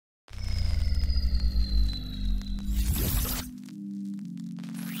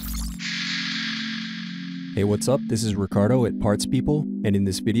Hey, what's up? This is Ricardo at Parts People, and in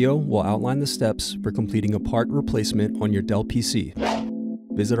this video, we'll outline the steps for completing a part replacement on your Dell PC.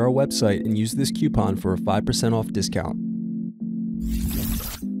 Visit our website and use this coupon for a 5% off discount.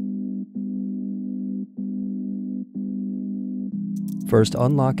 First,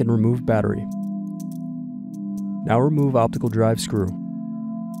 unlock and remove battery. Now remove optical drive screw.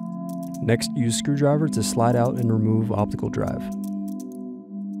 Next, use screwdriver to slide out and remove optical drive.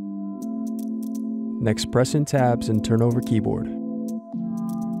 Next, press in tabs and turn over keyboard.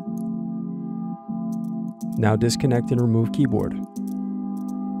 Now disconnect and remove keyboard.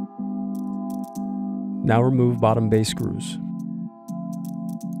 Now remove bottom base screws.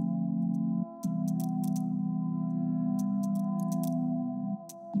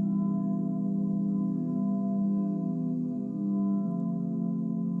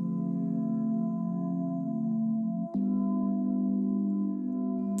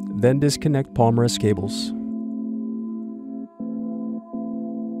 Then disconnect palmrest cables.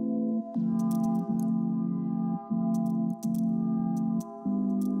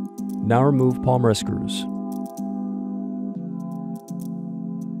 Now remove palmrest screws.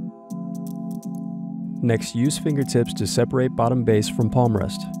 Next, use fingertips to separate bottom base from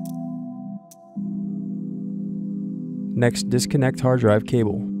palmrest. Next, disconnect hard drive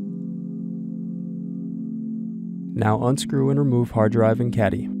cable. Now unscrew and remove hard drive and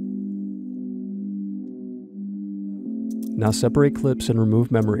caddy. Now separate clips and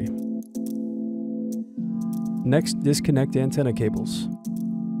remove memory. Next, disconnect antenna cables.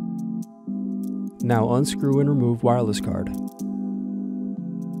 Now unscrew and remove wireless card.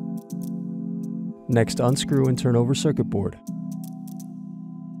 Next, unscrew and turn over circuit board.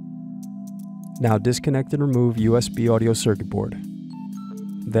 Now disconnect and remove USB audio circuit board.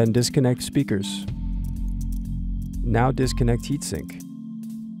 Then disconnect speakers. Now disconnect heatsink.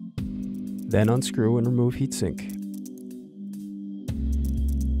 Then unscrew and remove heatsink.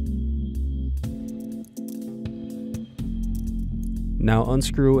 Now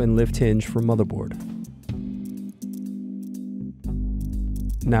unscrew and lift hinge from motherboard.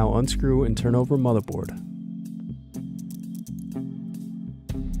 Now unscrew and turn over motherboard.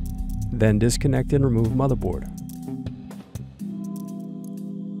 Then disconnect and remove motherboard.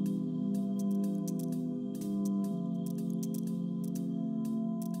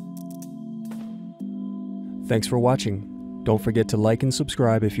 Thanks for watching. Don't forget to like and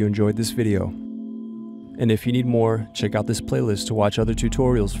subscribe if you enjoyed this video. And if you need more, check out this playlist to watch other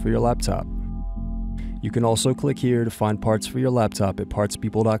tutorials for your laptop. You can also click here to find parts for your laptop at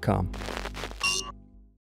partspeople.com.